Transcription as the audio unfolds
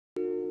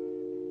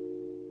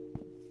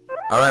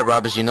Alright,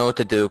 robbers, you know what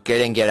to do.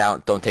 Get in, get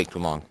out. Don't take too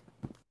long.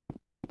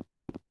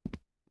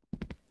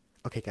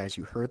 Okay, guys,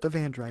 you heard the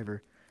van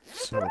driver.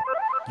 So,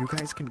 you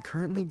guys can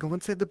currently go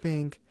inside the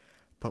bank,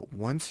 but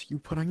once you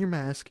put on your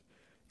mask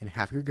and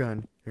have your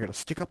gun, you're gonna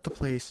stick up the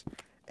place,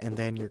 and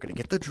then you're gonna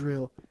get the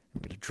drill,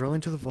 you're gonna drill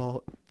into the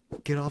vault,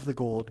 get off the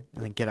gold,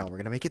 and then get out. We're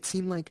gonna make it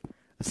seem like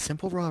a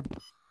simple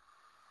robbery.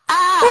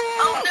 Ah!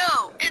 Oh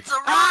no! It's a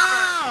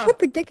robber! What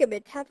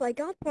predicament have I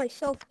got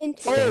myself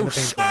into? Stay in the bank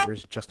shit!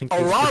 robbers, just in A case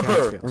the robber!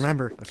 gun fails.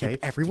 Remember, okay,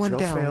 keep everyone drill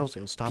down, fails,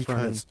 it'll stop because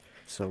running.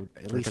 So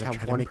at least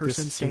have one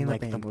person stay in the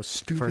bank the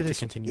most for it to stupidest,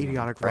 continue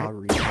idiotic right?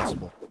 robbery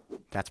possible.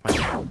 That's my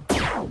plan.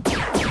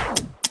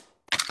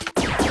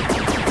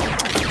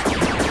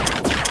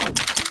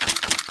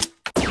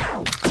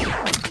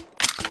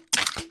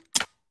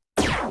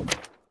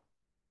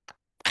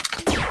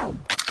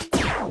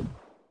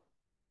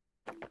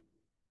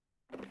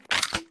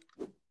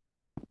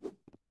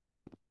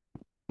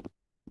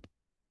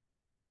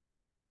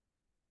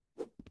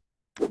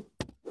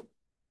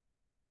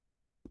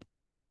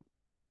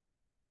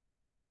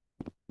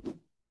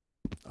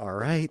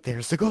 Alright,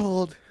 there's the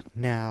gold.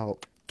 Now,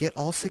 get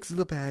all 6 of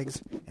the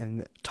bags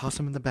and toss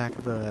them in the back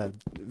of the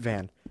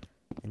van.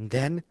 And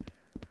then,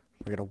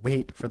 we're gonna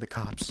wait for the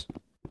cops.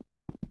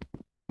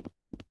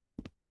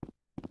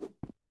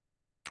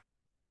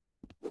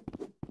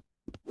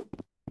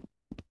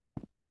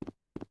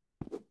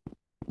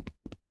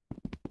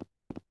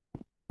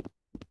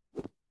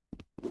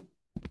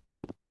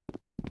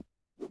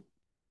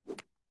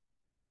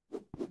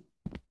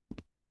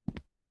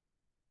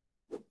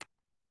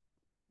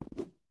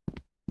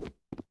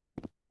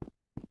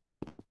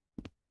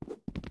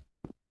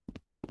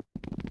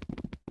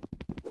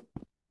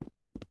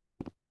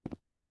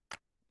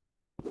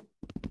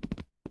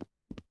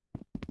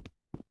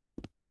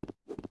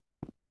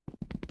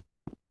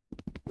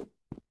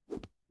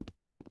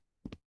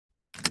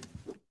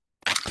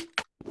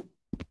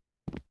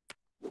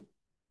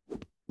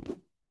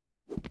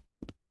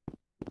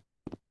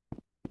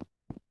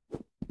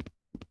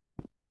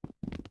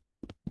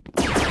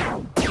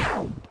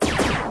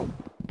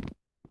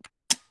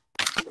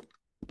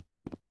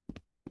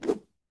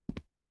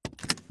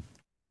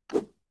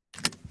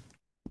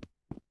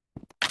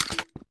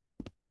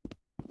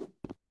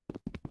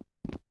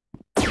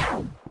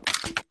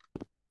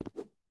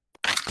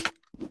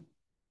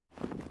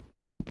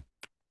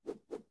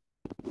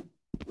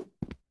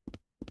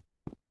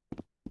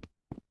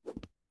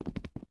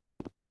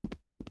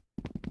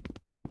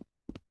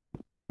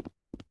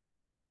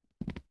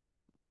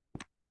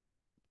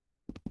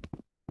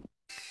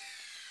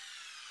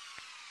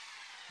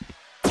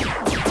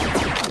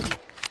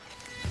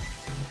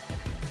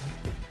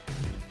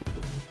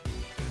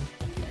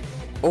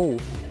 Oh,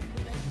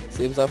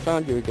 seems I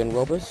found you again,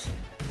 robbers.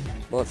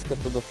 Well, let's get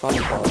to the fun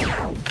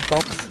part.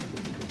 Cops,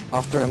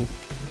 after him.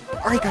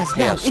 Alright guys,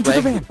 Hey, now, into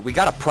the Swag, van! we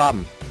got a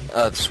problem.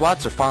 The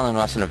SWATs are following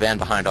us in a van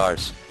behind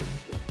ours.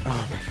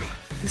 Oh my god,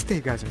 this day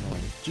guy's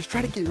annoying. Just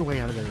try to get your way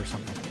out of there or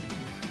something.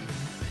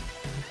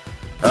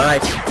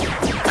 Alright,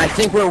 I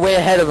think we're way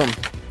ahead of them.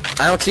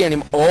 I don't see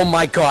any. Oh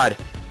my god.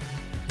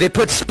 They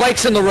put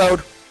spikes in the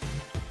road.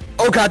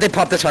 Oh god, they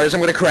popped the tires.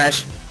 I'm gonna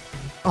crash.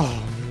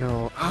 Oh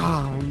no,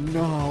 oh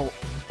no.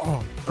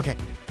 Oh, okay.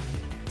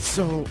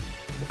 So,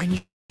 I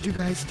need you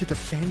guys to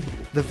defend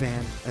the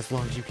van as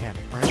long as you can,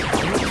 alright?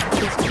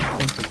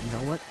 But you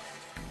know what?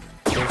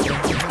 Those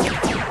guns you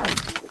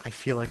have, I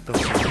feel like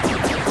those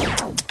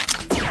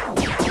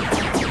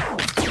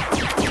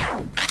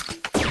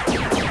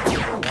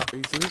Not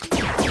easily.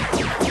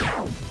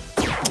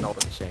 Not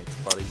a chance,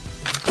 buddy.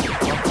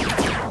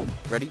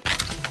 Ready?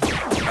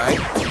 Alright.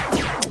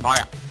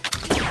 Fire.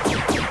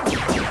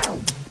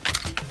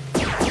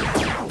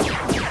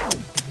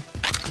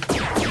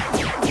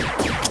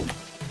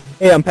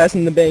 Hey, I'm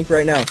passing the bank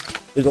right now.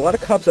 There's a lot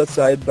of cops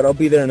outside, but I'll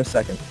be there in a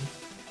second.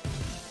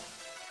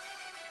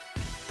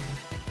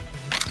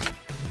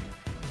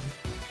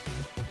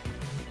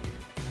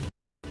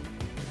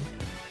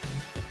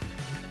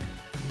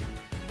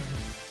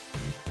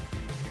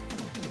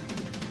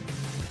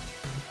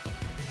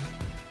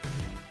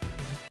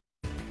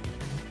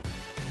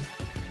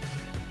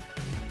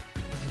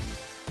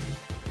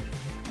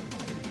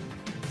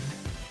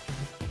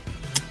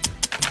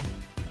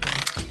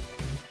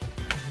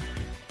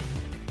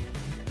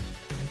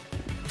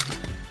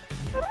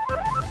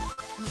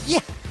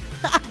 Yeah!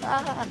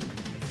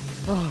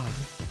 Oh,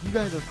 you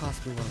guys are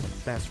possibly one of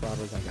the best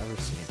robbers I've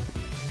ever seen.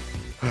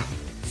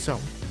 So,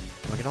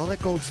 I'll get all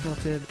that gold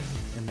smelted,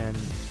 and then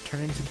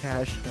turn it into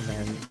cash, and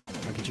then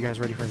I'll get you guys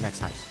ready for the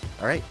next heist.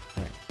 Alright?